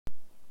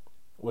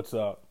What's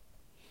up?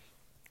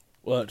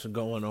 What's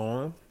going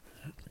on?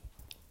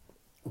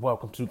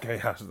 Welcome to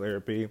Chaos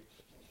Therapy.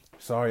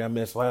 Sorry I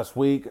missed last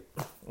week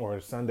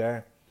or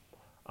Sunday.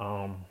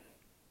 Um,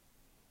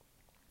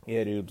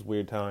 yeah, dude, it's a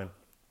weird time.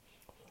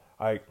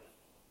 Like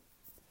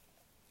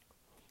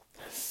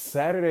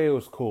Saturday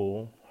was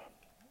cool.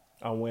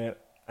 I went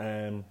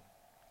and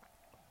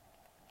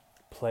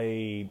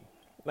played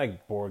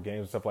like board games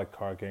and stuff like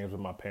card games with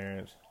my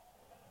parents,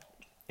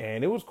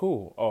 and it was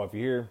cool. Oh, if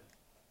you hear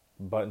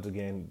buttons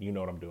again, you know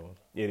what I'm doing.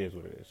 It is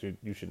what it is.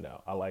 You should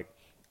know. I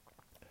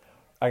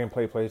can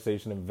play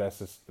PlayStation, invest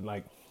this,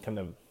 like kind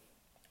of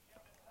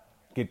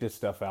get this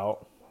stuff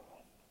out.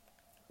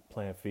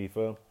 Playing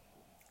FIFA,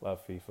 love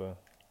FIFA.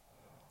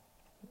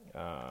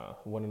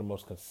 One of the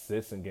most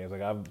consistent games.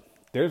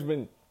 There's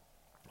been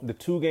the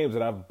two games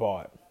that I've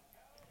bought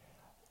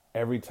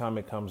every time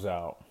it comes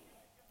out.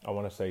 I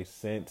want to say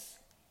since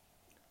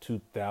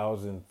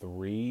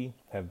 2003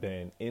 have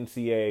been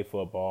NCAA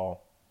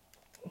football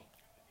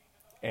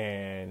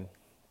and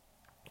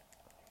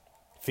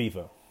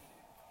FIFA.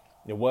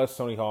 It was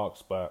Sony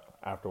Hawks, but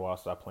after a while I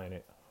stopped playing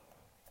it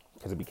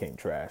because it became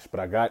trash.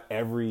 But I got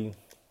every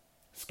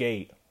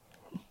skate.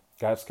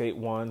 Got Skate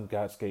 1,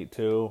 got Skate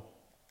 2,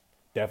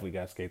 definitely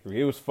got Skate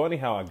 3. It was funny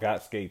how I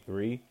got Skate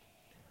 3.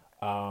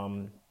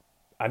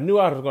 I knew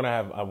I wasn't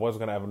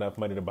gonna have enough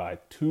money to buy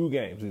two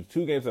games. These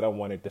two games that I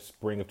wanted the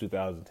spring of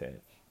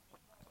 2010.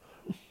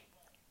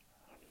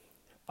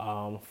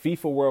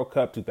 FIFA World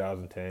Cup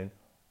 2010.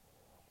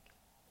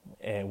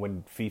 And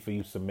when FIFA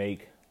used to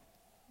make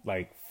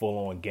like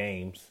full on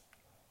games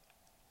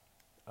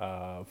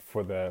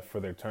for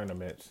their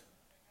tournaments.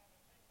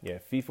 Yeah,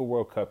 FIFA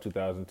World Cup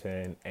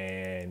 2010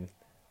 and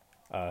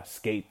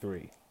Skate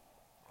 3.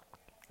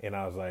 And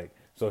I was like,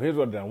 so here's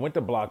what I did. I went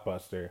to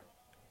Blockbuster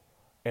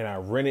and I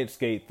rented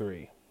Skate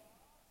 3.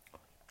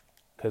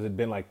 Because it'd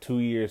been like 2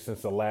 years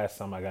since the last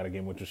time I got a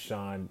game, which was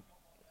Shaun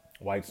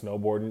White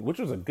Snowboarding, which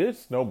was a good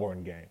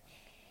snowboarding game.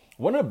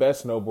 One of the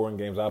best snowboarding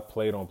games I've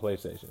played on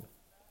PlayStation.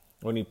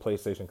 On any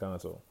PlayStation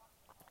console.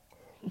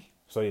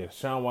 So yeah,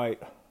 Shaun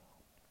White.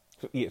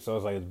 Yeah, so I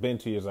was like, it's been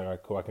 2 years. Like, all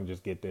right, cool. I can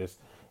just get this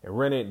and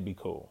rent it and be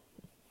cool.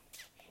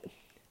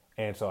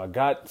 And so I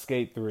got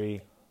Skate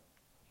 3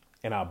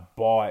 and I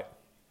bought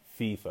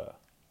FIFA.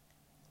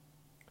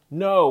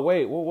 No,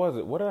 wait, what was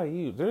it? What did I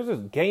use? There's this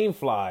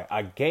GameFly.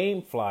 I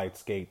GameFlyed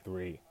Skate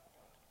 3.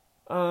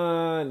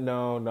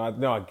 No,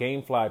 I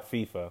GameFlyed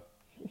FIFA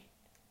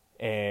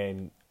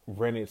and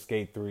rented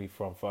Skate 3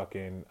 from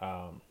fucking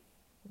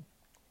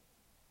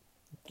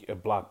a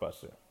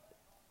Blockbuster.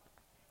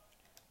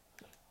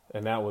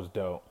 And that was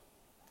dope.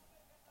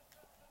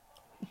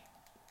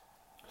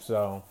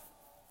 So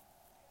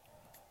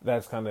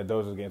that's kind of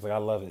those are the games. Like I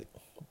love it.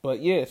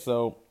 But yeah,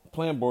 so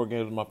playing board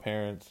games with my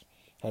parents,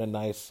 had a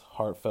nice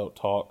heartfelt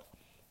talk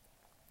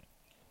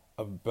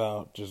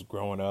about just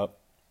growing up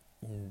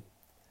and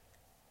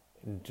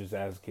just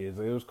as kids.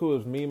 Like, it was cool. It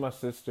was me, my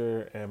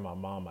sister, and my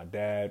mom, my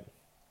dad.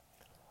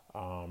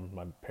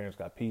 My parents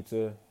got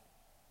pizza.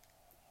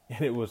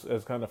 And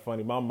it's kind of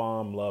funny. My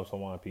mom loves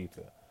Hawaiian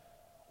pizza.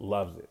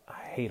 Loves it.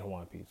 I hate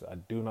Hawaiian pizza. I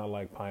do not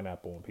like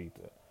pineapple on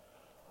pizza.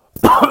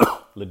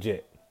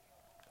 Legit.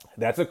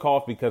 That's a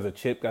cough because a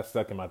chip got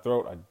stuck in my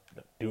throat. I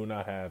do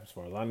not have, as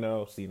far as I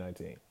know,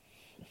 C19.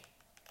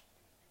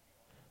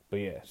 But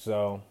yeah,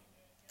 so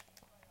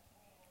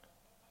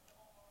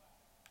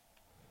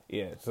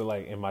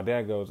like, and my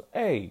dad goes,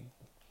 "Hey,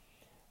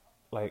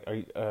 like,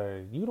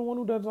 are you the one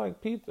who does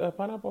like pizza,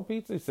 pineapple on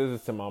pizza?" He says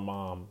this to my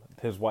mom,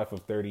 his wife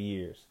of 30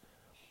 years.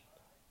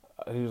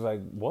 He was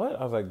like, "What?"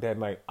 I was like, "Dad,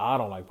 like, I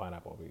don't like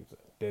pineapple on pizza.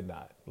 Did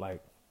not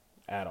like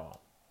at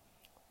all.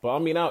 But I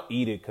mean, I'll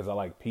eat it because I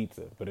like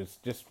pizza. But it's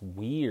just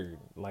weird.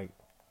 Like,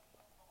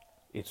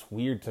 it's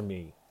weird to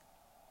me."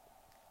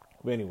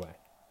 But anyway,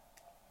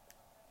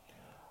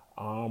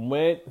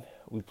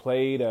 we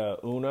played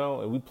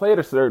Uno, and we played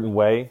a certain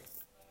way.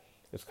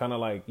 It's kind of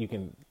like you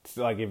can,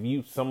 like,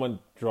 someone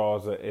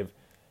draws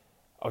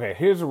okay,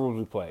 here's the rules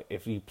we play.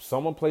 If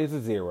someone plays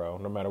a zero,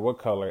 no matter what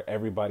color,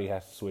 everybody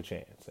has to switch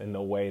hands in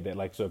the way that,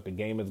 like, so if the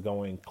game is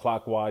going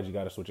clockwise, you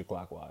got to switch it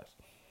clockwise.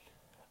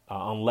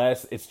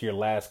 Unless it's your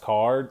last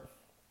card,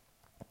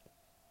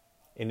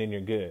 and then you're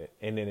good.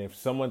 And then if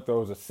someone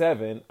throws a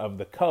 7 of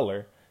the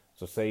color,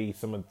 so say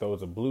someone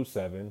throws a blue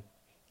 7,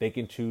 they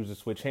can choose to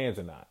switch hands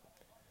or not.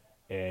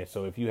 And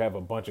so if you have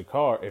a bunch of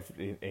cards,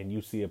 and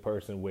you see a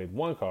person with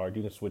one card,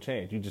 you can switch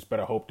hands. You just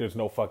better hope there's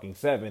no fucking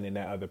 7 in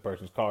that other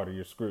person's card or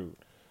you're screwed.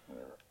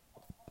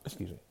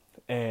 Excuse me.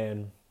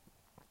 And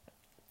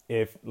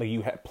if like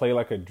you play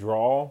like a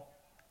draw,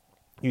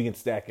 you can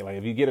stack it. Like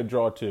if you get a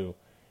draw 2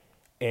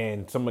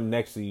 and someone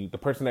next to you, the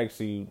person next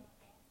to you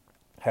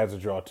has a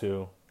draw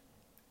 2,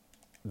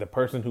 the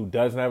person who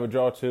doesn't have a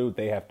draw 2,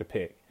 they have to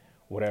pick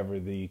whatever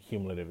the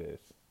cumulative is.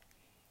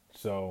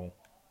 So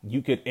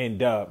you could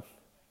end up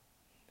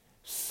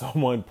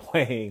someone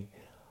playing,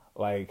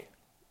 like,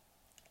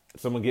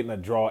 someone getting a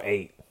draw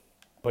 8,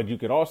 but you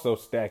could also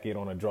stack it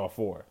on a draw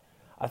 4.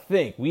 I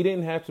think we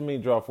didn't have too many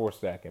draw 4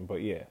 stacking,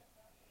 but yeah.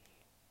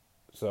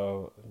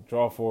 So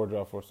draw four,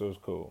 so it was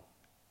cool.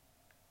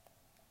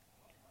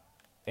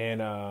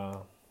 And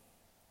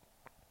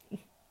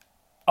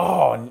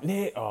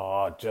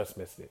just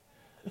missed it.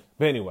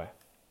 But anyway,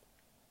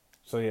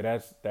 so yeah,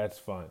 that's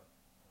fun.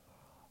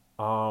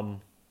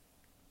 Um,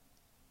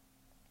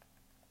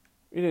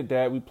 we did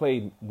that. We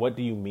played What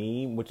Do You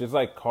Mean, which is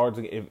like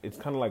It's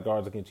kind of like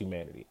Cards Against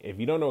Humanity. If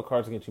you don't know what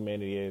Cards Against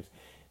Humanity is,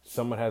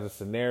 someone has a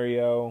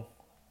scenario,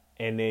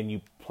 and then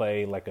you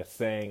play like a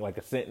saying, like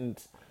a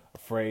sentence, a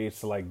phrase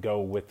to like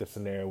go with the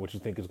scenario, which you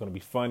think is going to be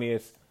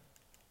funniest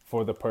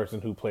for the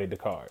person who played the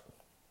card.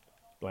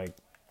 Like,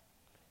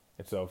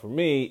 and so for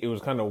me, it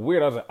was kind of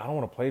weird. I was like, I don't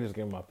want to play this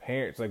game with my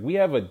parents. Like, we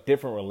have a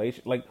different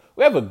relation. Like,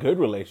 we have a good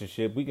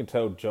relationship. We can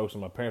tell jokes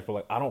with my parents, but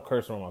like, I don't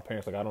curse around my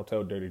parents. Like, I don't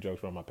tell dirty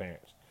jokes around my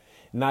parents.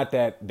 Not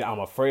that I'm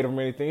afraid of them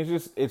or anything.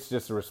 It's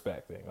just a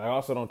respect thing. I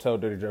also don't tell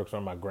dirty jokes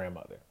around my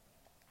grandmother.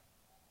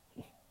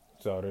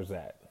 So there's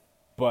that.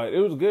 But it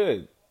was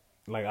good.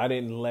 Like, I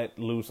didn't let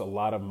loose a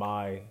lot of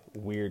my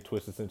weird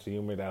twisted sense of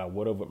humor that I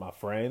would have with my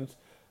friends.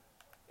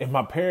 And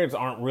my parents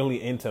aren't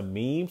really into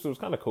memes, so it's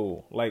kind of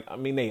cool. Like, I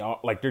mean, they are,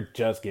 like, they're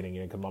just getting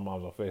in because my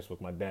mom's on Facebook.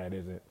 My dad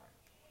isn't.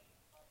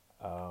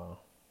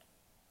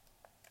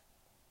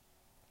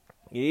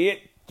 Yeah,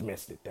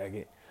 missed it, dang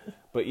it.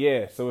 But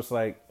yeah, so it's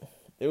like,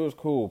 it was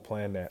cool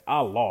playing that. I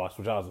lost,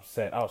 which I was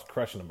upset. I was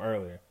crushing them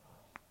earlier.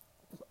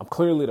 I'm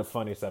clearly the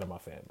funniest out of my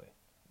family.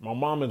 My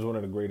mom is one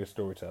of the greatest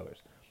storytellers,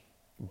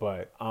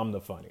 but I'm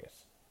the funniest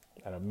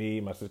out of me,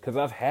 my sister, because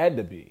I've had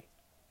to be.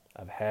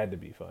 I've had to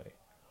be funny.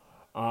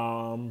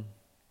 Um,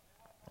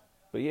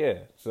 but yeah,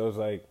 so it's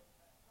like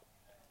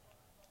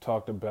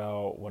talked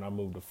about when I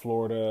moved to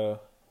Florida,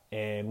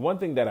 and one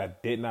thing that I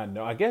did not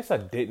know, I guess I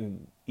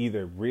didn't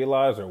either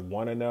realize or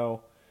want to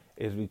know,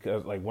 is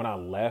because like when I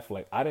left,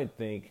 like I didn't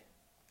think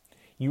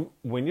you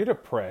when you're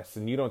depressed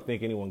and you don't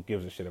think anyone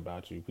gives a shit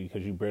about you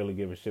because you barely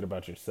give a shit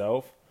about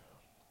yourself.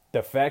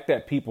 The fact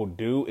that people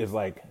do is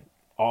like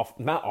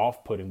not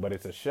off putting, but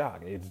it's a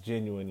shock. It's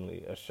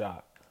genuinely a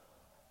shock.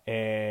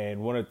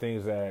 And one of the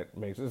things that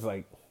makes it's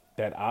like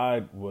that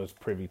I was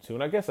privy to,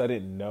 and I guess I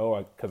didn't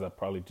know because I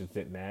probably just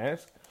didn't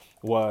ask,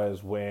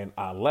 was when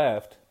I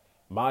left,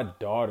 my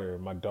daughter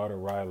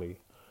Riley,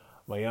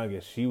 my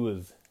youngest, she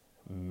was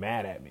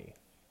mad at me.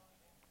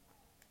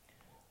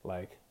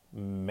 Like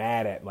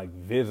mad at, like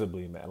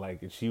visibly mad.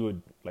 Like she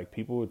would, like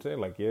people would say,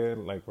 like, yeah,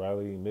 like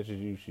Riley misses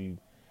you.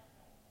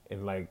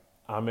 And like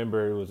I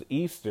remember it was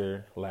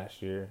Easter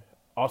last year.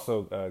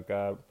 Also,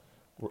 God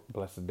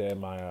bless the dead,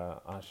 my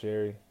Aunt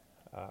Sherry,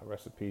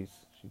 rest in peace.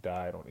 She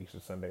died on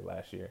Easter Sunday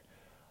last year.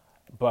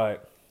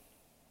 But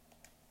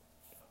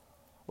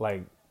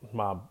like I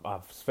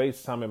was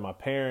FaceTiming my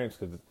parents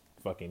because it's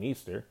fucking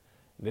Easter.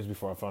 And this is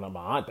before I found out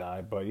my aunt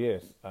died. But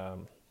yes,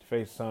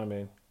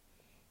 FaceTiming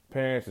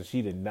parents, and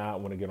she did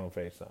not want to get on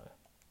FaceTime.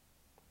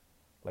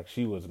 Like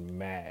she was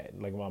mad.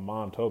 Like my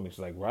mom told me, she's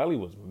like, Riley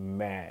was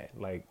mad.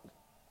 Like,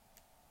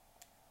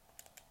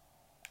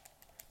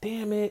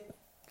 damn it.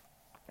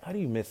 How do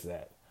you miss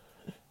that?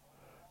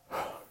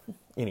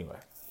 Anyway.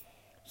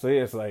 So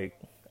yeah, it's like,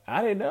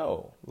 I didn't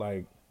know.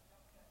 Like,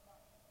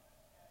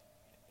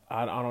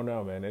 I don't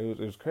know, man. It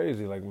was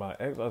crazy. Like my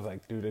ex, I was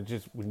like, dude, it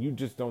just when you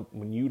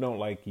don't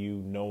like you,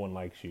 no one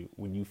likes you.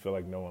 When you feel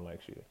like no one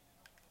likes you,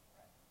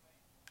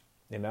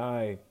 and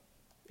I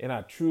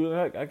truly,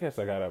 I guess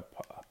I gotta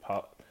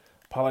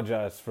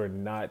apologize for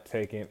not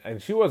taking.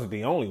 And she wasn't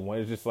the only one.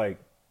 It's just like,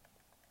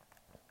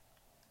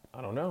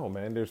 I don't know,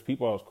 man. There's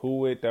people I was cool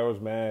with that was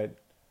mad.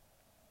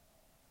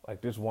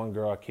 Like this one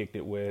girl I kicked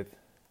it with.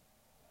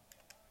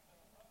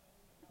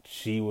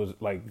 She was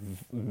like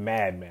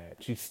mad.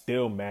 She's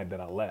still mad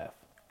that I left,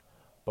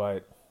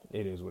 but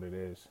it is what it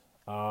is.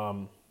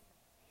 But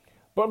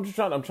I'm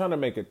trying to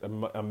make it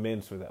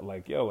amends for that.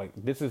 Like, yo, like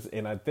this is,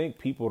 and I think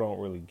people don't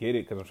really get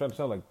it because I'm trying to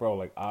tell, like, bro,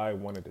 like I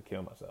wanted to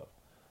kill myself.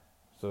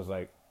 So it's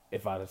like,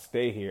 if I'd have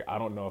stayed here, I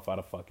don't know if I'd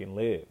have fucking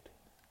lived.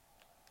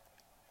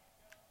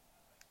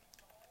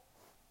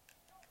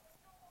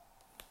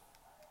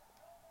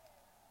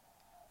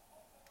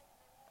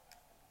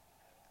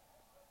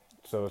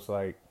 So it's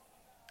like,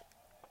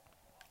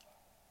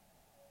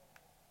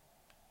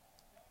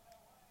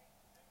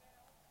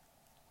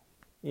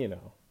 you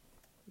know,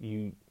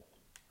 you,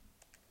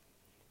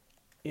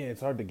 yeah, it's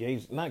hard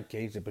to not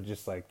gauge it, but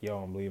just like, yo,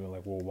 I'm leaving.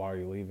 Like, well, why are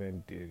you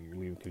leaving? Did you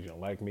leave because you don't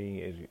like me?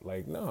 Is you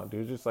like, no,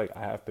 dude, just like,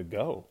 I have to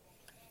go.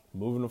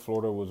 Moving to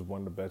Florida was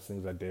one of the best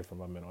things I did for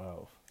my mental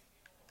health.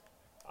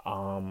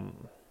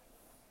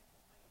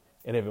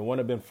 And if it wouldn't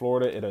have been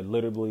Florida, it'd have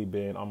literally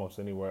been almost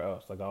anywhere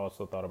else. Like, I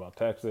also thought about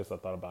Texas. I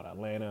thought about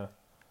Atlanta.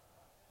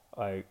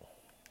 Like,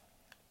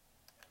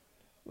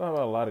 not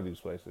about a lot of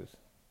these places.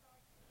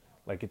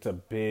 Like, it's a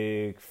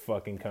big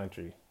fucking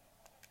country.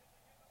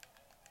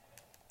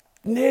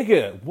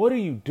 Nigga, what are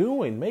you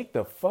doing? Make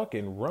the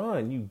fucking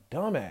run, you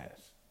dumbass.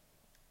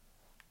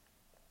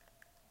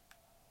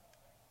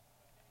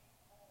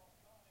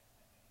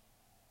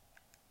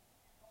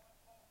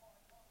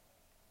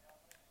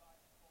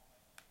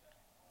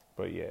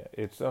 But yeah,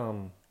 it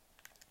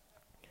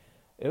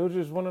was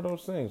just one of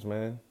those things,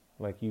 man.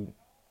 Like you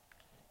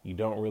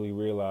don't really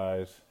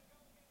realize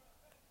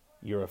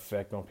your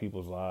effect on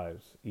people's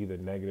lives, either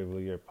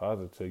negatively or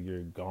positive, till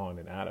you're gone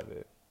and out of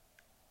it.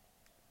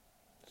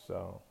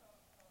 So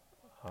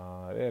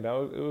yeah, it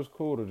was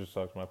cool to just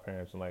talk to my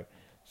parents and like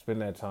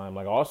spend that time.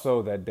 Like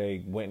also that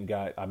day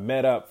I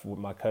met up with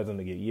my cousin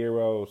to get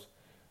gyros.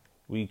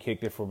 We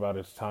kicked it for about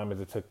as time as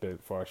it took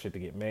for our shit to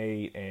get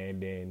made,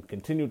 and then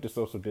continued to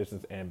social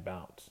distance and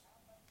bounce.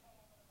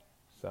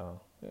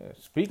 So yeah.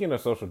 Speaking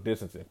of social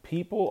distancing,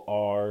 people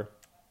are.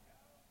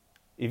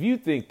 If you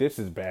think this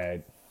is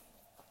bad,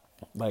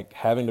 like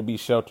having to be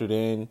sheltered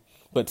in,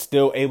 but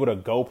still able to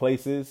go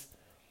places,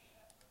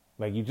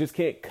 like you just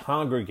can't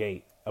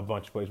congregate a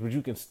bunch of places, but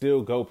you can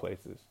still go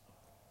places.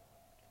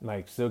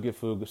 Like still get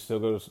food, still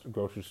go to the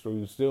grocery store,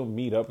 you still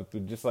meet up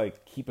with just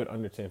like keep it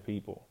under 10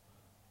 people.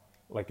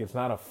 Like it's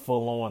not a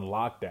full on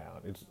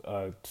lockdown. It's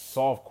a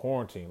soft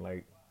quarantine.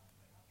 Like,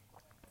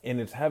 and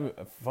it's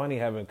funny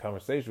having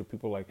conversations with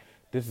people like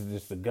this is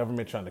just the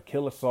government trying to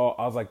kill us all.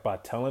 I was like, by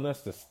telling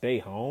us to stay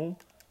home,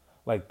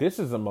 like this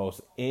is the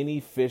most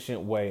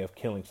inefficient way of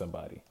killing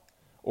somebody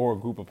or a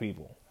group of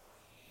people.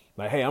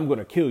 Like, hey, I'm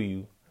gonna kill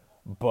you,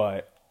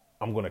 but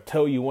I'm gonna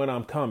tell you when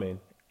I'm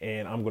coming,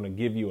 and I'm gonna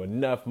give you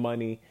enough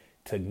money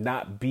to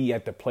not be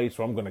at the place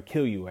where I'm gonna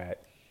kill you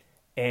at,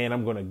 and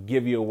I'm gonna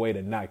give you a way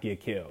to not get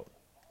killed.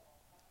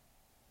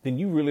 Then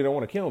you really don't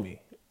want to kill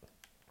me.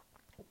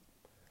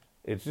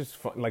 It's just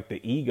fun, like the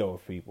ego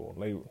of people.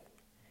 Like,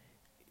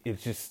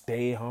 it's just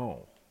stay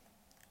home.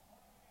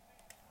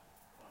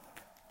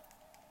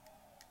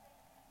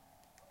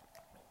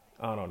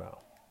 I don't know,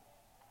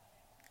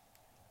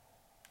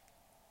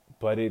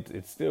 but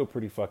it's still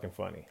pretty fucking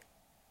funny.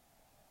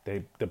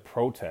 The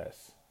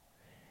protests,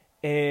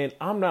 and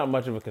I'm not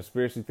much of a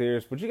conspiracy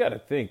theorist, but you got to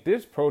think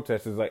this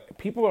protest is like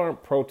people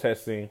aren't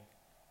protesting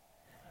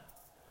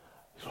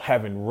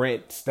having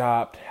rent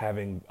stopped,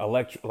 having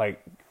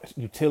like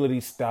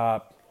utilities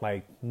stopped,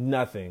 like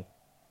nothing,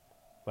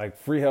 like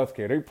free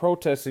healthcare. They're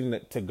protesting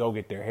to go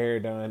get their hair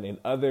done and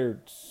other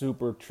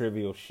super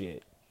trivial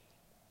shit.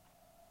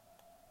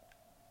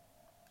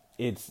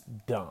 It's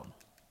dumb.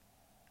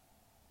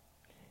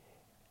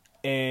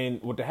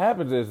 And what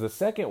happens is the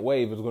second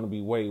wave is going to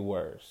be way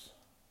worse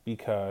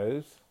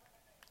because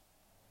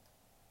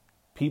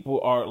people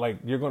are like,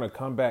 you're going to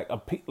come back.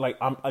 Like,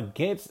 I'm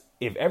against,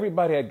 if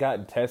everybody had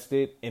gotten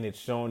tested and it's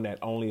shown that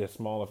only a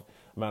small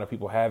amount of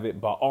people have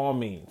it, by all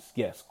means,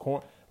 yes,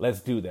 let's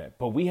do that.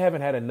 But we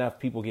haven't had enough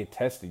people get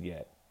tested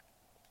yet.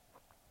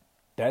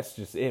 That's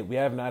just it. We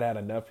have not had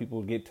enough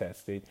people get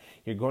tested.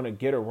 You're going to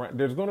get around.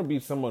 There's going to be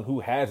someone who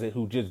has it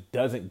who just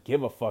doesn't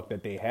give a fuck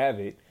that they have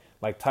it,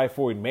 like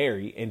Typhoid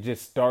Mary, and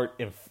just start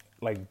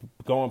like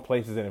going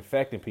places and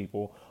infecting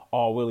people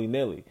all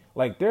willy-nilly.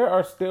 Like, there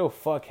are still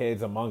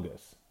fuckheads among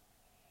us.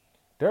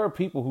 There are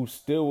people who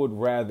still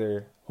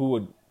who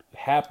would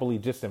happily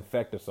just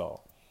infect us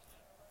all.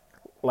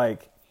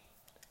 Like,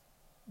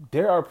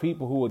 there are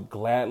people who would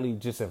gladly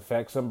just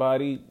infect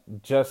somebody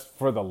just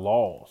for the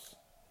laws.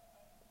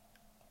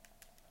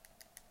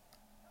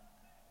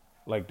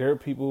 Like, there are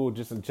people who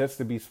just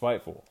to be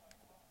spiteful.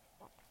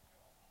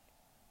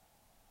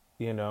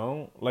 You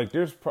know, like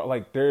there's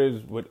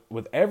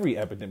with every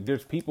epidemic,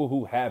 there's people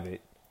who have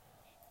it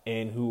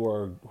and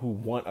who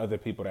want other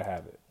people to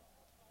have it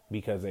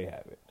because they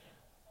have it.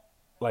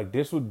 Like,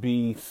 this would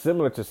be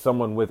similar to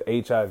someone with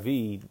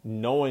HIV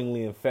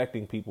knowingly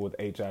infecting people with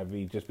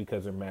HIV just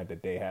because they're mad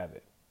that they have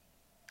it.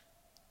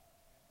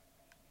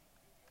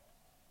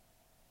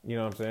 You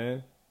know what I'm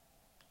saying?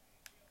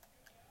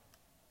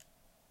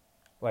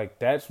 Like,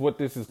 that's what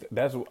this is.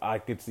 That's what I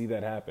could see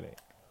that happening.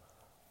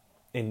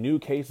 And new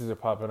cases are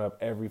popping up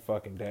every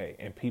fucking day,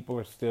 and people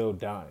are still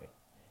dying.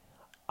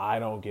 I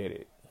don't get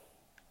it.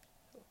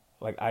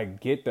 Like, I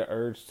get the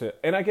urge to,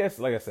 and I guess,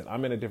 like I said,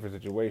 I'm in a different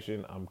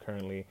situation. I'm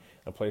currently in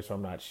a place where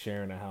I'm not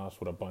sharing a house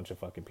with a bunch of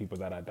fucking people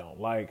that I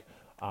don't like.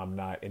 I'm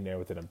not in there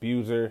with an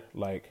abuser.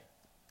 Like,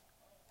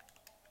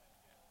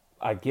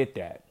 I get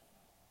that.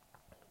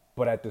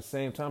 But at the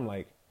same time,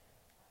 like,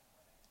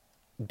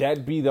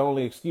 that'd be the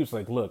only excuse.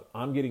 Like, look,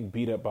 I'm getting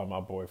beat up by my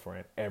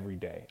boyfriend every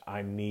day.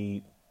 I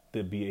need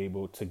to be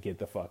able to get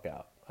the fuck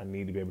out. I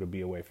need to be able to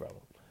be away from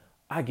him.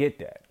 I get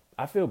that.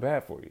 I feel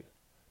bad for you.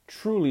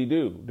 Truly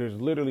do. There's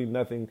virtually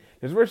nothing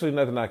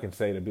I can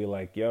say to be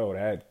like, yo,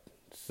 that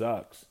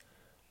sucks.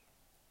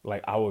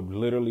 Like, I would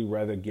literally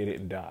rather get it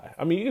and die.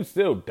 I mean, you can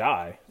still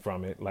die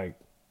from it, like,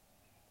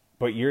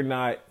 but your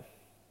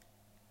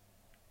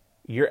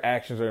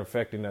actions are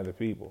infecting other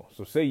people.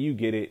 So say you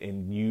get it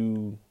and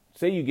you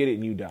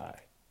die.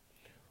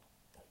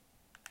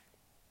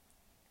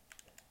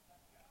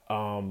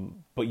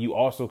 But you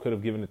also could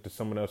have given it to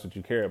someone else that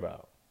you care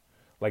about.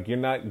 Like, you're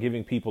not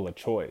giving people a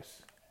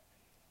choice.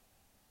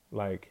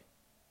 Like,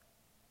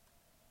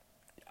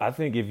 I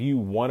think if you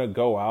want to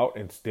go out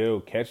and still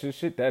catch this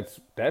shit, that's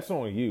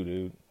on you,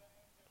 dude.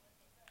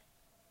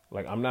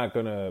 Like, I'm not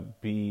going to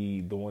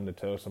be the one to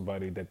tell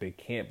somebody that they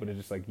can't, but it's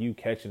just like you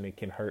catching it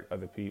can hurt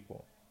other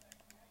people.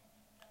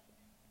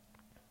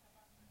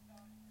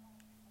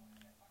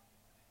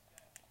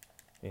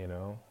 you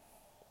know?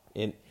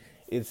 And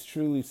it's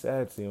truly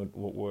sad seeing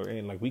what we're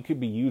in. Like, we could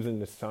be using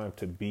this time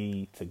to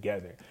be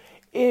together.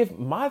 If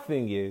my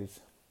thing is,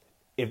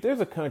 if there's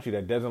a country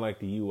that doesn't like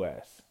the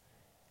US,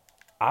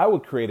 I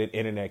would create an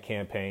internet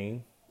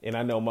campaign, and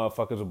I know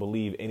motherfuckers will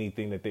believe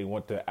anything that they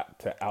want to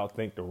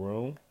outthink the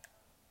room.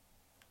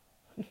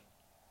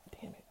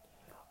 Damn it.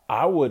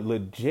 I would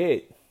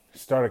legit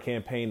start a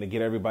campaign to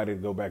get everybody to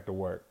go back to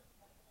work.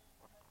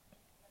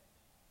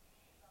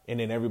 And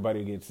then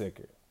everybody gets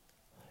sicker.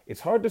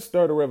 It's hard to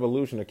start a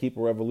revolution or keep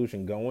a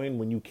revolution going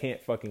when you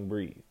can't fucking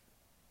breathe.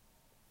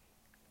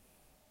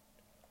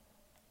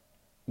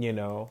 You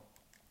know,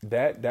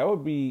 that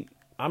would be,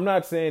 I'm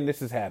not saying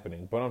this is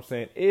happening, but I'm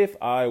saying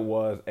if I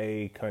was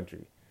a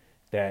country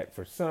that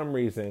for some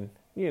reason,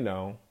 you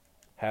know,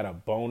 had a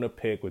bone to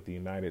pick with the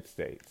United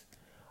States,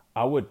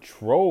 I would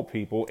troll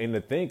people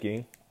into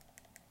thinking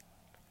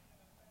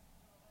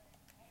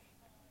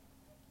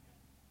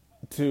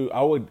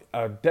I would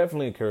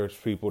definitely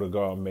encourage people to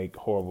go out and make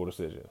horrible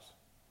decisions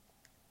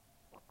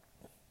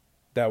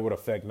that would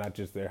affect not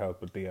just their health,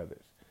 but the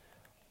others.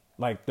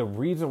 Like, the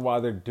reason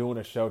why they're doing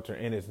a shelter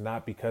in is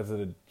not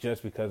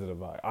just because of the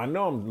virus. I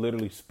know I'm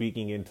literally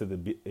speaking into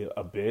the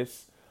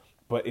abyss,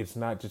 but it's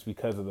not just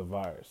because of the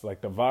virus.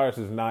 Like, the virus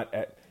is not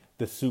at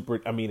the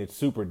it's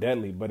super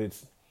deadly, but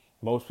it's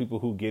most people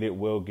who get it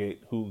will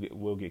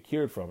get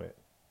cured from it.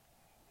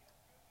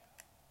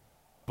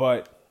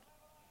 But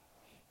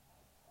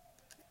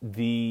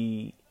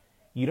you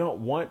don't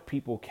want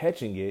people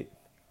catching it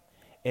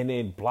and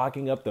then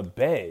blocking up the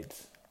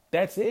beds.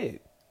 That's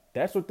it.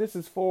 That's what this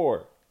is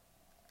for.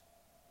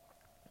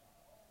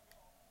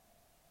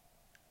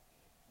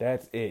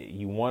 That's it.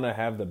 You want to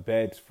have the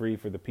beds free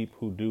for the people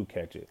who do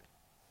catch it.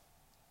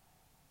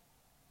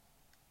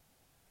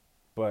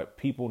 But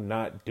people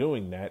not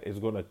doing that is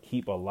going to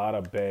keep a lot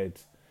of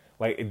beds.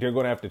 Like, they're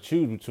going to have to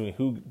choose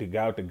between the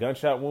guy with the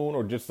gunshot wound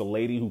or just the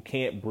lady who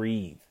can't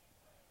breathe.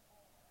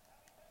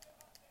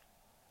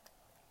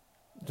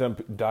 Some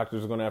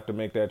doctors are going to have to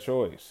make that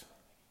choice.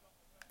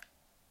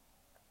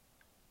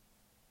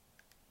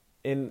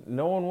 And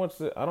no one wants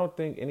to, I don't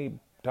think any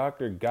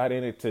doctor got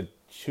in it to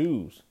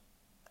choose.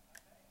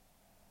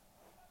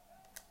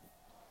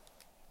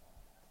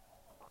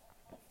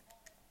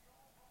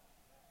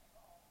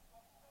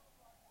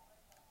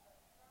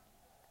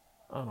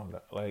 I don't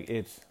know. Like,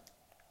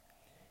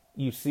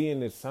 you see in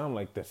this time,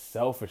 like, the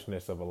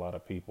selfishness of a lot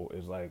of people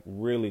is, like,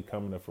 really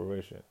coming to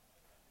fruition.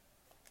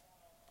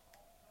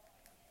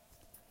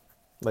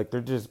 Like,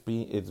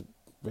 it's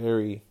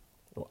very,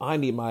 well, I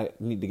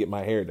need to get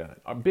my hair done.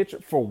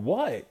 Bitch, for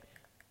what?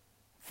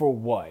 For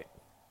what?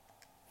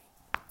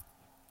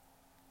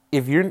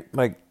 If you're,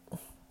 like,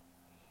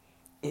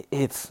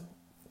 it's,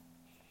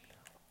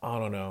 I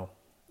don't know.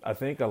 I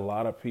think a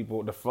lot of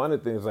people, the funny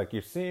thing is, like,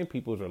 you're seeing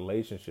people's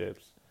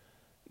relationships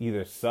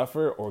either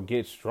suffer or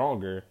get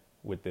stronger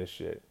with this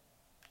shit.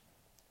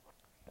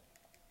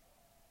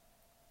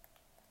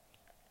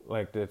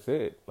 Like, that's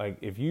it. Like,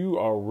 if you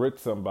are with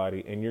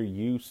somebody and you're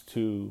used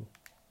to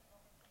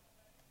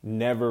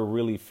never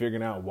really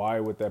figuring out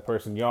why with that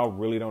person, y'all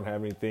really don't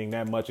have anything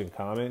that much in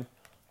common.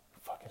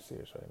 I'm fucking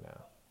serious right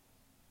now.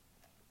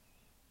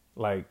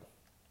 Like,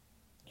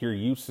 you're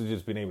used to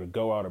just being able to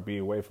go out or be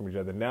away from each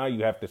other. Now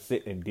you have to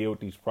sit and deal with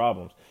these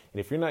problems. And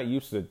if you're not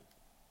used to,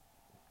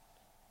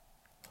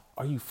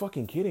 are you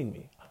fucking kidding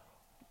me?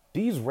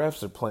 These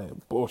refs are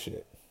playing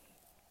bullshit.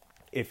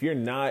 If you're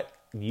not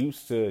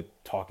used to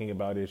talking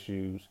about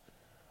issues,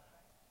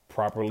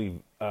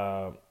 properly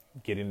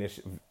getting this,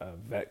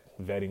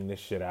 vetting this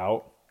shit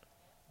out,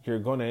 you're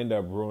going to end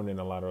up ruining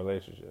a lot of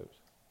relationships.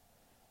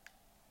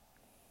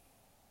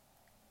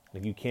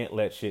 Like, you can't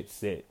let shit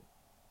sit.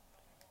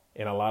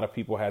 And a lot of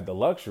people had the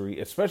luxury,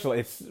 especially,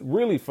 it's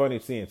really funny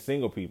seeing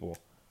single people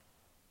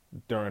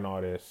during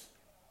all this.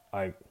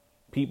 Like,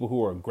 people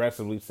who are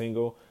aggressively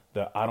single,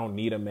 I don't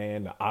need a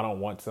man, I don't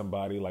want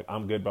somebody, like,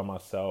 I'm good by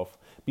myself.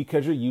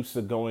 Because you're used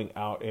to going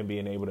out and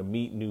being able to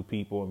meet new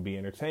people and be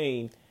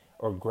entertained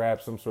or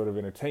grab some sort of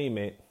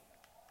entertainment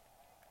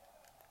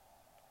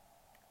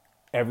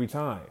every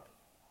time,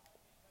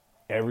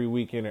 every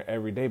weekend or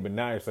every day. But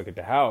now you're stuck at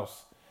the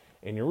house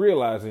and you're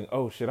realizing,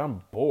 oh shit,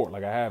 I'm bored.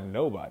 Like, I have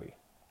nobody.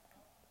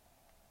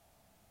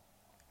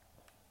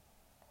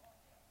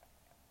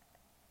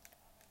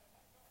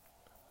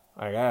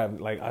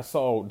 I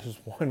saw just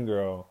one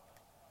girl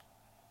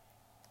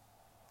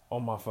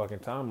on my fucking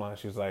timeline.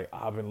 She's like,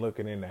 I've been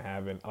looking into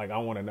having, like, I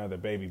want another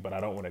baby, but I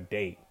don't want to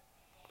date.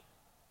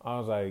 I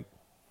was like,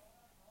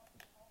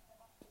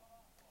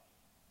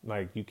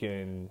 you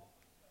can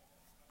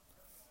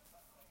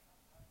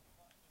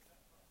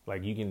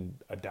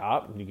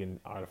adopt, you can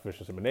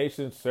artificial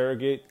insemination,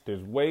 surrogate.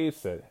 There's ways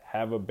to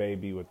have a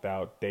baby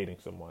without dating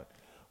someone.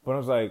 But I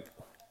was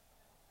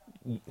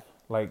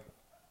like,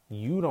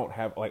 you don't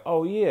have, like,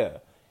 oh yeah,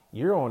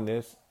 you're on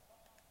this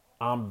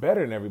I'm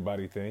better than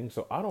everybody thing,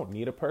 so I don't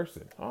need a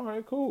person. All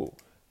right, cool.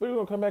 But it's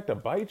going to come back to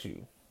bite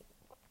you.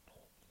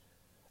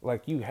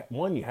 Like, you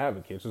have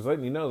a kid, so it's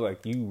letting you know,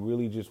 like, you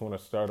really just want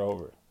to start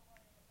over.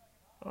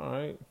 All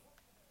right.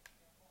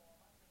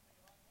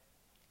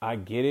 I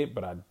get it,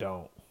 but I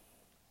don't.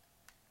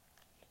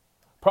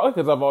 Probably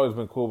because I've always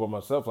been cool by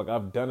myself. Like,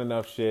 I've done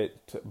enough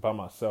shit by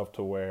myself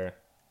to where,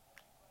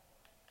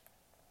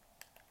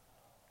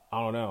 I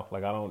don't know.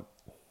 Like, I don't,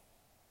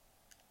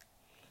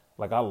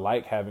 like, I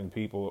like having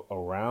people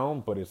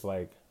around, but it's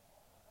like,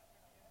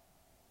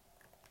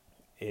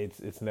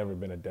 it's never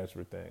been a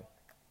desperate thing.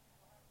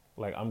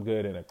 Like, I'm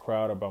good in a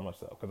crowd or by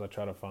myself because I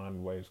try to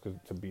find ways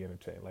to be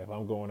entertained. Like, if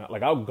I'm going out,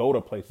 like, I'll go to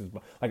places,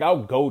 like,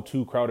 I'll go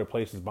to crowded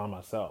places by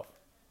myself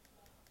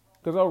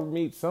because I'll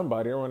meet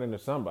somebody or run into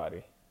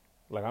somebody.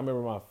 Like, I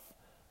remember my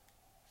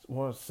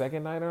one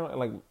second night,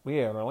 like,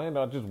 yeah, in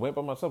Orlando, I just went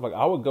by myself. Like,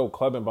 I would go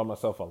clubbing by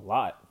myself a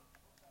lot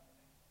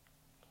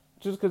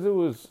just because it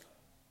was,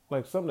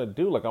 like, something to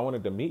do. Like, I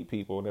wanted to meet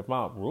people. And if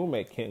my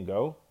roommate can't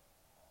go,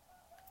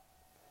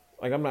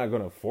 like, I'm not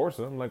going to force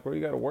them. Like, well,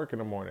 you got to work in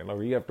the morning. Like,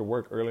 you have to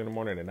work early in the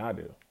morning than I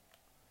do.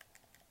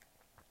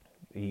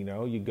 You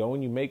know, you go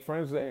and you make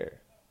friends there.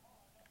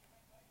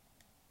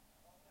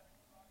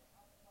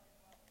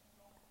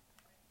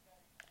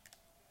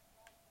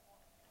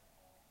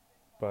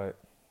 But,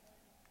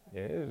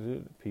 yeah,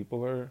 dude,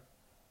 people are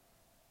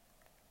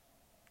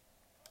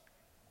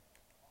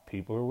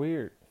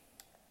weird.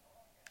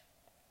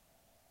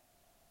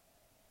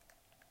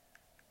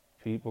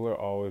 People are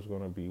always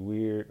going to be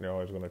weird. And they're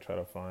always going to try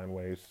to find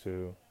ways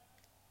to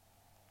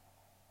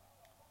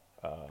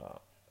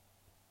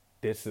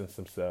distance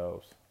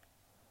themselves,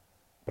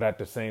 but at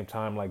the same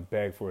time, like,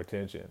 beg for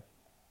attention.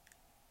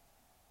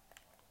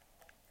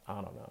 I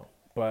don't know.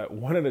 But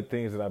one of the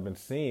things that I've been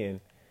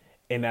seeing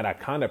and that I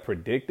kind of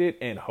predicted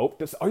and hope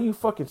to, are you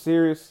fucking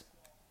serious?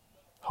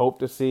 Hope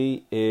to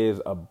see is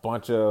a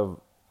bunch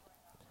of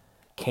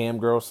cam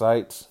girl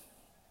sites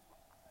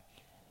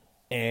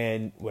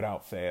and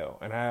without fail.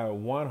 And I have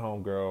one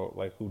homegirl,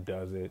 like, who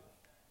does it.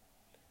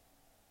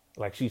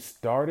 Like, she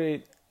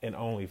started an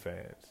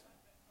OnlyFans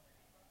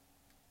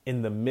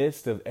in the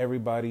midst of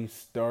everybody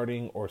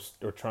starting or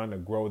trying to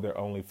grow their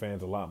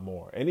OnlyFans a lot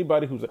more.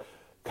 Anybody who's a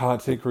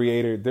content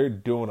creator, they're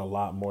doing a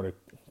lot more to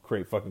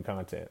create fucking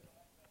content.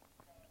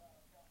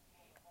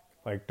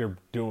 Like, they're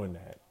doing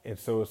that. And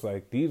so it's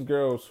like these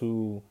girls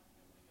who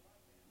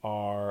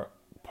are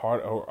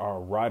part or are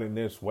riding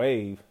this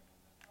wave,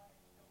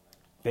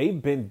 they've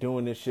been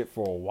doing this shit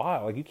for a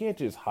while. Like, you can't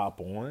just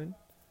hop on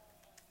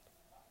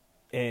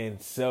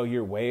and sell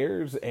your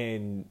wares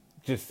and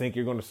just think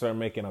you're going to start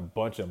making a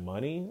bunch of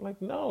money.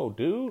 Like, no,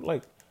 dude.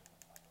 Like,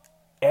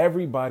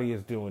 everybody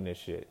is doing this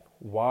shit.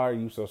 Why are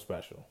you so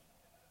special?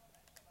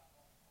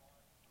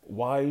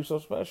 Why are you so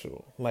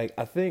special? Like,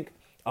 I think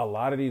a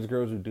lot of these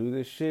girls who do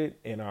this shit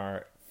and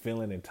are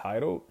feeling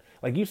entitled,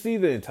 like, you see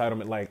the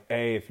entitlement, like,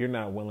 hey, if you're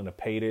not willing to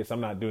pay this,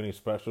 I'm not doing any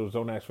specials.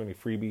 Don't ask for any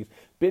freebies.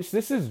 Bitch,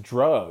 this is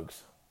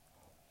drugs.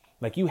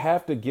 Like, you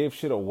have to give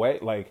shit away.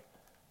 Like,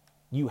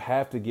 you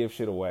have to give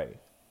shit away.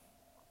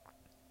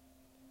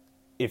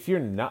 If you're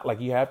not,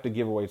 like, you have to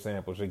give away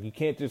samples. Like, you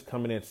can't just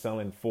come in and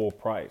selling full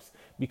price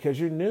because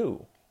you're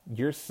new.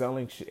 You're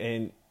selling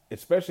and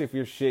especially if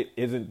your shit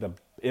isn't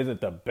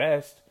the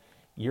best,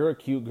 you're a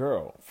cute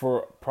girl.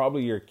 For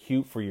probably you're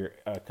cute for your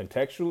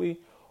contextually,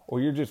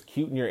 or you're just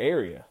cute in your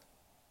area.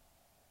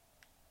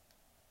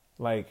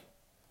 Like,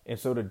 and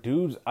so the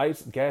dudes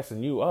ice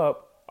gassing you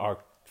up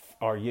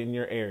are in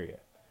your area,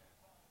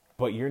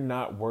 but you're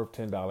not worth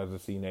 $10 to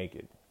see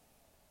naked.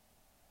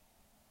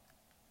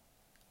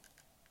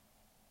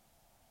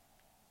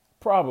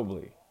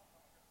 Probably.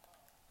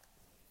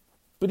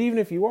 But even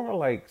if you are,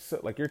 like,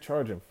 you're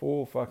charging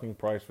full fucking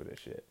price for this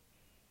shit.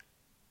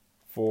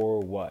 For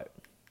what?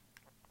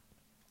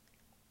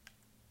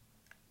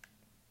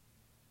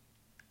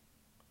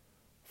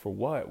 For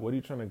what? What are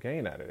you trying to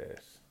gain out of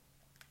this?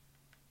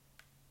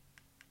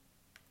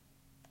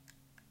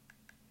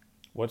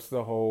 What's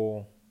the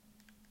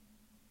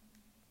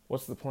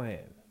plan?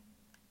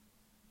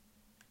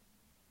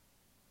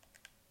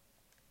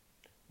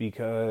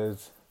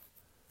 Because,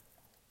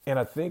 and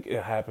I think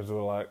it happens with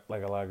a lot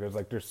of girls.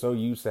 Like, they're so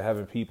used to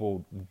having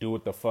people do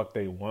what the fuck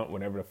they want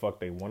whenever the fuck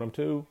they want them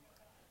to,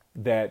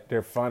 that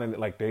they're finding it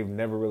like they've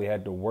never really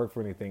had to work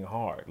for anything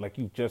hard. Like,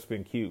 you've just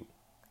been cute.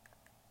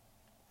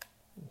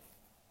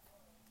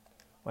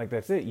 Like,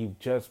 that's it. You've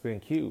just been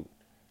cute.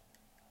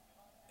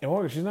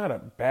 And she's not a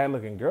bad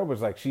looking girl, but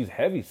it's like she's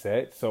heavy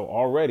set. So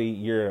already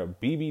you're a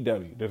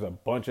BBW. There's a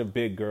bunch of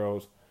big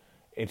girls.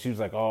 And she was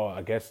like, oh,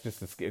 I guess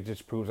it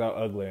just proves how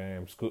ugly I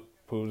am.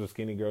 Proves the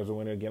skinny girls will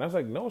win again. I was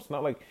like, no, it's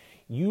not. Like,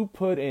 you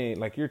put in,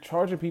 like, you're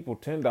charging people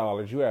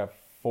 $10. You have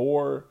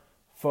 4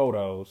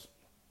 photos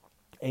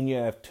and you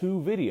have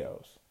 2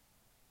 videos.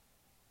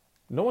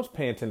 No one's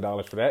paying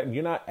 $10 for that. And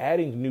you're not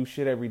adding new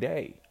shit every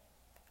day.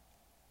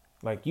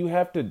 Like, you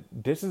have to,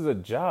 this is a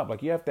job.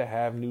 Like, you have to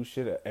have new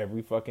shit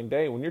every fucking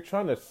day. When you're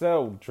trying to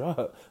sell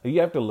drugs, you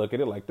have to look at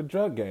it like the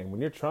drug game.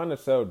 When you're trying to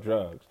sell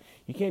drugs,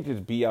 you can't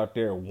just be out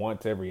there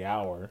once every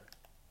hour.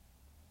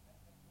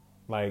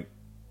 Like,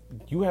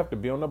 you have to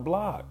be on the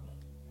block.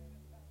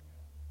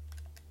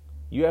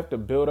 You have to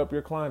build up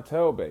your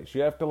clientele base.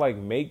 You have to, like,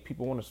 make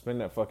people want to spend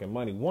that fucking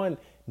money. One,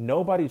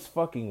 nobody's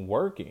fucking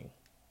working.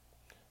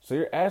 So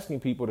you're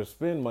asking people to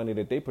spend money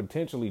that they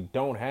potentially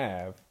don't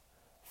have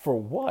for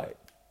what?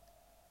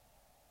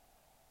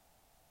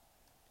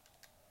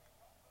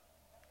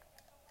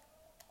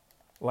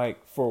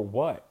 Like, for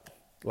what?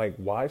 Like,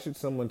 why should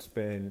someone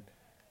spend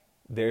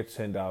their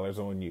 $10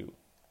 on you?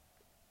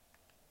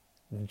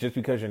 Just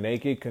because you're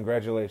naked?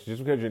 Congratulations.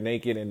 Just because you're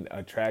naked and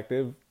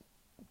attractive?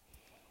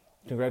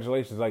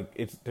 Congratulations. Like,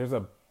 there's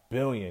a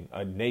billion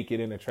of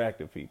naked and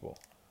attractive people.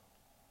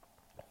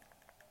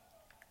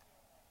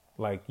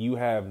 Like, you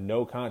have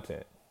no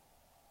content.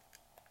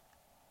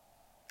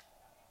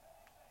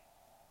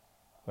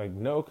 Like,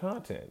 no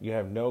content. You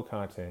have no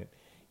content.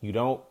 You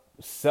don't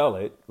sell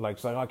it. Like,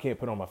 it's like, oh, I can't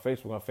put it on my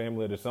Facebook. My family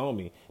will disown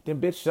me. Then,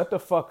 bitch, shut the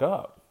fuck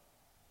up.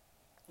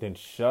 Then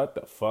shut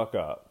the fuck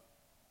up.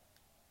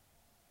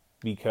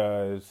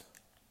 Because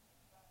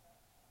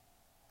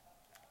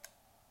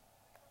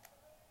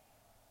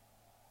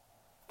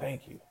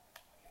thank you.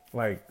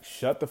 Like,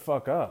 shut the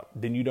fuck up.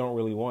 Then you don't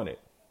really want it.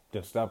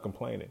 Then stop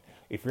complaining.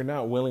 If you're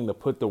not willing to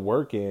put the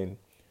work in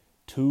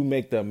to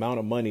make the amount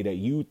of money that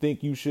you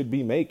think you should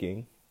be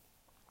making,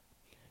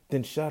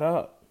 then shut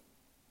up.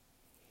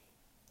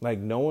 Like,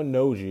 no one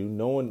knows you.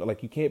 No one,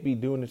 like, you can't be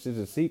doing this as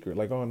a secret.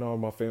 Like, oh no,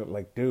 my family.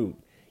 Like, dude,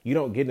 you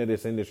don't get into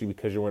this industry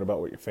because you're worried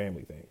about what your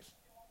family thinks.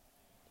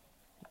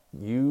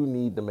 You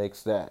need to make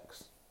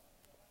stacks.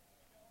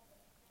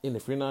 And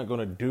if you're not going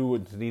to do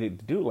what's needed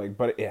to do, like,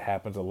 but it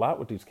happens a lot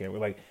with these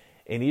cameras. Like,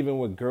 and even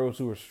with girls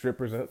who are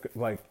strippers,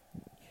 like,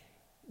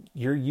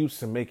 you're used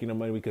to making the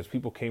money because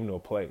people came to a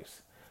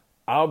place.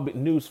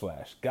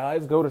 Newsflash,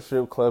 guys go to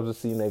strip clubs to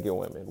see naked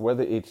women.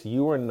 Whether it's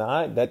you or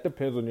not, that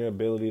depends on your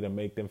ability to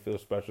make them feel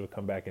special to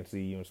come back and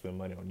see you and spend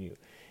money on you.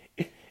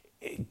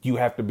 You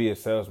have to be a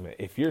salesman.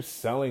 If you're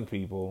selling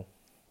people,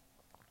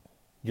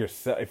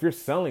 if you're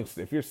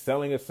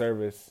selling a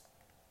service,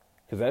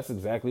 because that's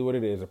exactly what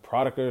it is, a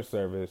product or a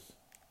service,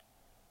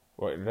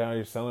 or now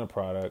you're selling a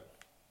product,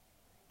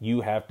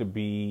 you have to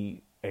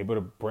be able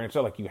to branch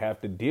out. Like, you have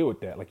to deal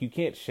with that. Like, you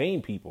can't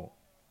shame people.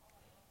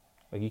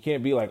 Like, you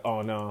can't be like,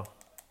 oh no,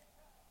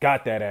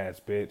 got that ass,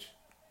 bitch.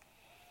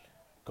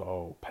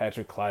 Go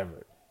Patrick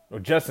Kluivert. Or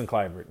Justin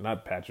Kluivert,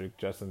 not Patrick.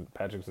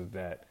 Patrick's his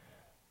dad.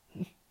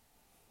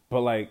 But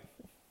like,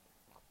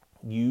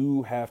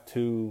 you have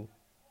to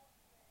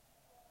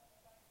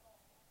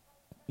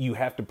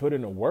put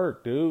in the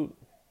work, dude.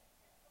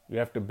 You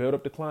have to build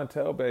up the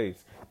clientele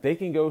base. They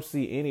can go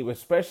see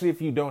especially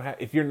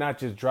if you're not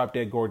just drop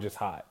dead gorgeous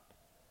hot.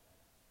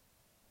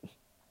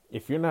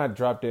 If you're not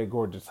drop dead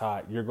gorgeous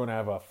hot, you're going to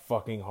have a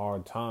fucking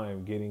hard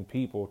time getting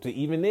people to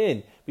even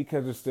in,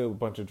 because there's still a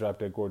bunch of drop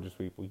dead gorgeous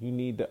people. You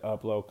need to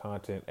upload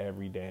content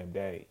every damn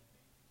day.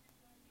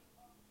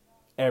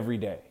 Every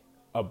day.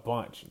 A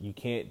bunch. You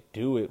can't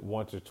do it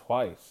once or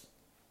twice.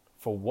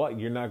 For what?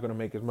 You're not going to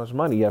make as much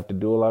money. You have to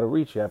do a lot of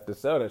reach. You have to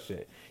sell that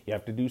shit. You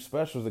have to do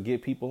specials to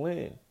get people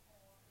in.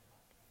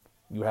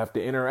 You have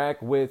to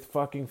interact with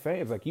fucking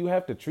fans. Like, you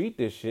have to treat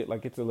this shit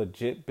like it's a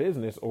legit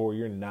business, or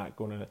you're not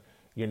gonna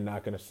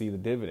see the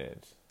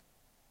dividends.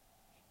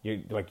 You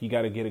got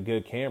to get a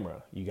good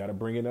camera. You got to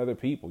bring in other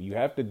people. You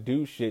have to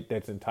do shit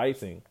that's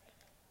enticing.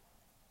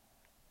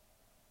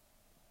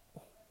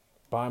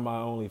 Buy my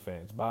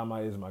OnlyFans. Buy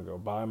my Is My Girl.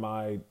 Buy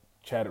my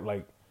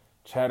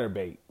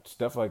Chatterbait.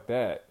 Stuff like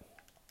that.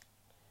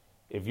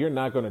 If you're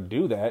not gonna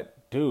do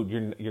that, dude,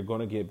 you're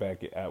gonna get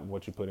back at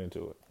what you put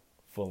into it,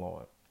 full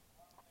on.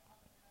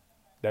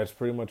 That's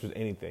pretty much with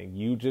anything.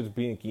 You just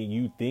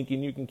you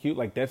thinking you can cute,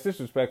 like, that's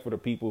disrespectful to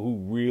people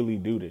who really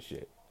do this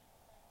shit,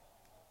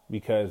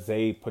 because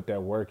they put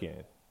that work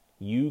in.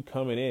 You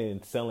coming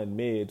in selling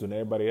mids when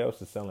everybody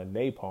else is selling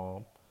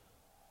napalm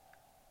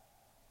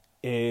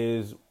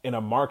is in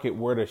a market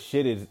where the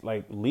shit is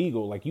like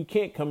legal. Like, you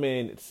can't come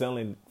in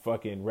selling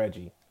fucking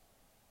Reggie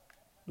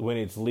when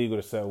it's legal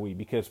to sell weed,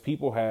 because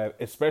people have,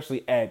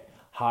 especially at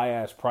high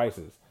ass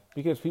prices,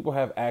 because people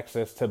have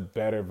access to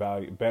better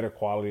value, better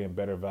quality, and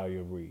better value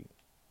of weed.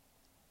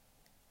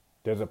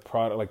 There's a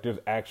product, like, there's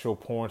actual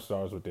porn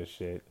stars with this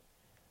shit.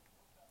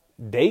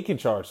 They can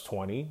charge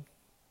 $20,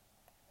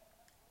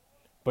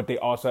 but they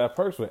also have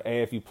perks with,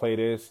 hey, if you play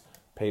this,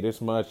 pay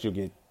this much, you'll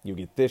get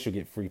this, you'll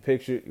get free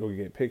pictures, you'll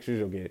get pictures,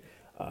 you'll get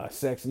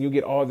sex, and you'll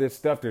get all this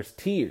stuff. There's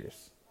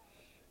tiers.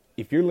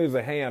 If you're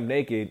like, hey, I'm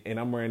naked and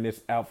I'm wearing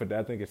this outfit that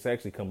I think is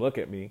sexy, come look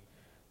at me,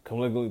 come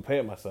look at me, pay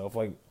it myself.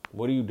 Like,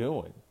 what are you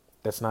doing?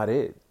 That's not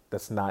it.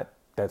 That's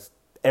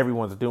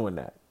everyone's doing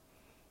that.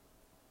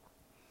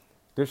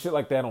 There's shit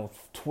like that on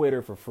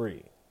Twitter for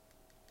free.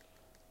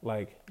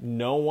 Like,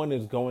 no one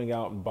is going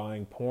out and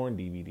buying porn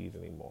DVDs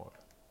anymore.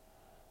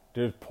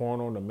 There's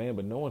porn on demand,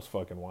 but no one's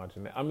fucking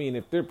watching that. I mean,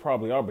 if there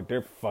probably are, but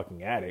they're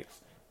fucking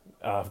addicts.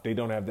 If they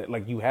don't have that,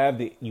 like, you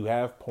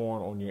have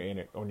porn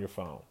on your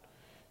phone.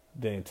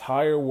 The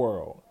entire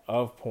world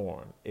of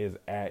porn is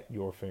at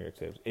your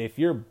fingertips. If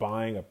you're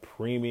buying a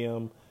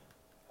premium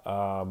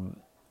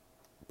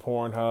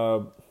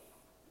Pornhub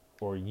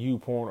or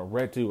YouPorn or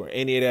RedTube or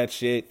any of that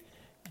shit,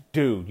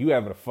 dude, you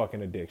having a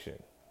fucking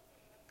addiction.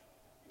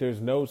 There's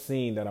no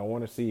scene that I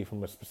want to see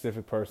from a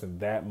specific person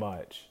that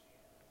much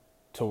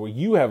to where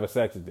you have a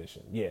sex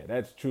addiction. Yeah,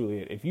 that's truly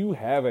it. If you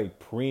have a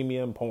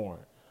premium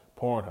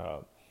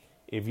Pornhub,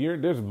 if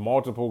there's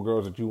multiple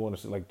girls that you want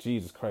to see, like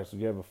Jesus Christ,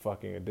 you have a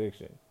fucking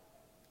addiction.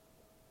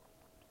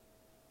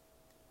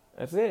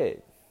 That's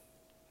it.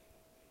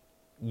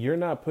 You're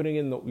not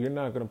you're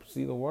not gonna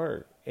see the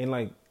word. And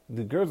like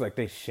the girls, like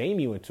they shame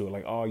you into it.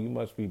 Like, oh, you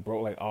must be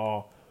broke. Like,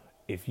 oh,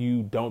 if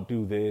you don't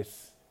do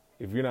this,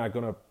 if you're not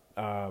gonna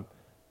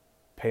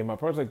pay my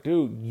price, like,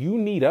 dude, you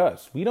need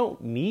us. We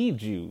don't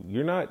need you.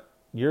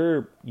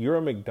 You're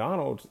a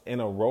McDonald's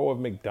in a row of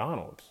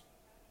McDonald's.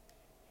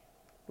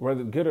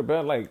 Whether good or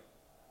bad, like,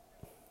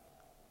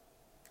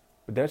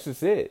 but that's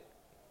just it.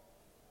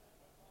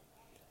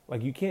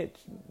 Like, you can't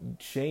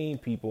shame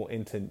people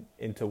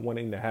into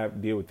wanting to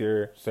deal with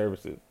their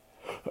services.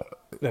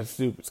 That's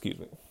stupid, excuse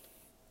me.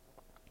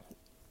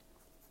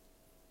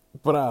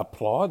 But I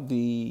applaud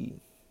the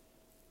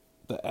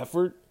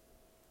effort.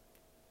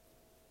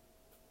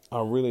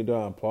 I really do.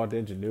 I applaud the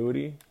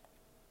ingenuity.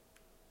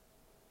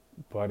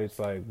 But it's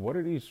like, what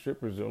are these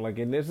strippers doing? Like,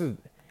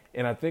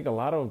 and I think a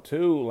lot of them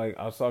too. Like,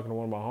 I was talking to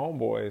one of my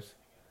homeboys,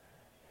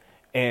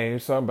 and he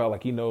was talking about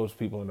like he knows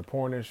people in the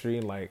porn industry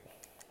and like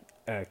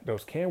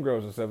those cam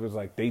girls and stuff. It's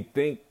like they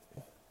think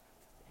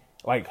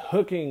like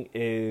hooking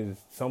is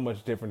so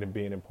much different than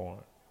being in porn.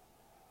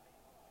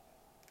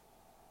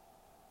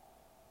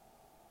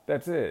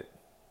 That's it.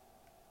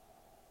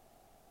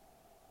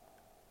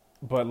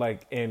 But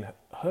like in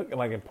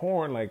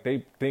porn, like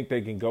they think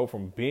they can go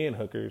from being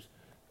hookers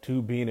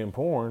to being in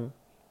porn,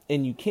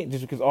 and you can't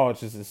just because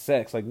it's just a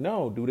sex. Like,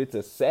 no, dude, it's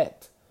a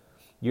set.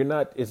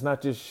 It's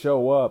not just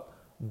show up,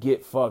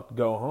 get fucked,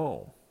 go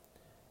home.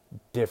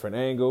 Different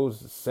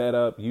angles,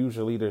 setup.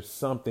 Usually there's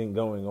something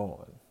going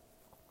on.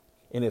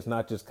 And it's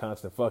not just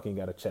constant fucking.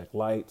 Gotta check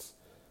lights.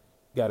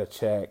 Gotta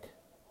check,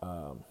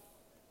 the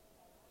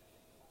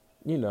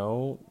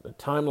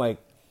time. Like,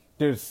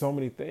 there's so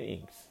many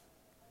things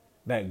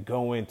that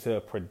go into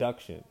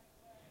production.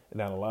 And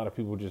that a lot of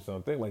people just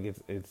don't think. Like,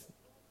 it's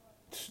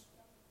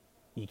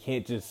you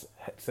can't just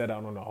set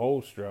out on a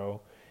whole stro,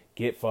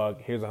 get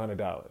fucked, here's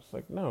 $100.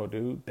 Like, no,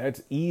 dude,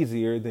 that's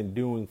easier than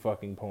doing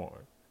fucking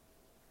porn.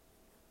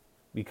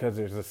 Because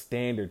there's a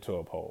standard to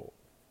uphold.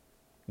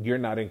 You're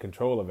not in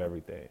control of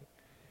everything.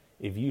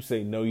 If you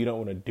say, no, you don't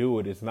want to do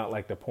it, it's not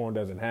like the porn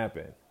doesn't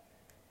happen.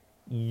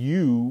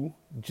 You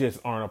just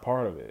aren't a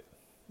part of it.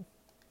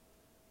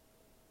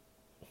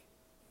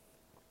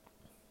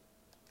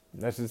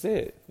 That's just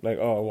it. Like,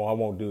 oh, well, I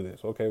won't do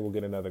this. Okay, we'll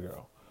get another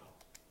girl.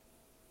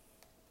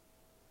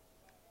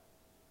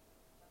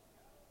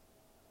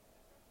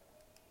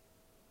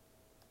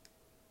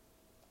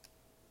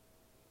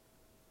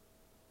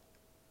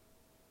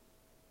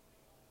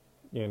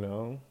 You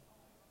know?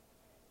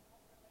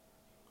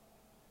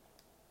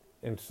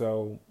 And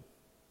so,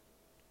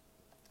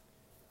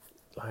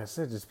 like I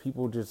said, just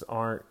people just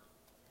aren't,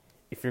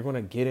 if you're going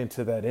to get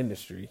into that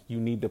industry, you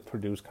need to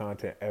produce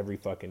content every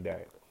fucking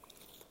day.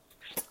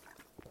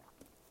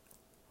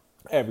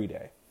 Every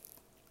day.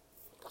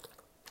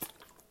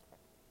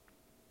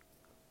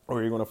 Or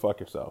you're going to fuck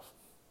yourself.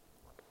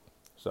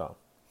 So,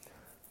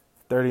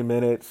 30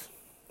 minutes,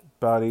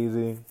 about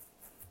easy.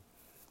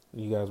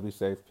 You guys be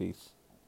safe. Peace.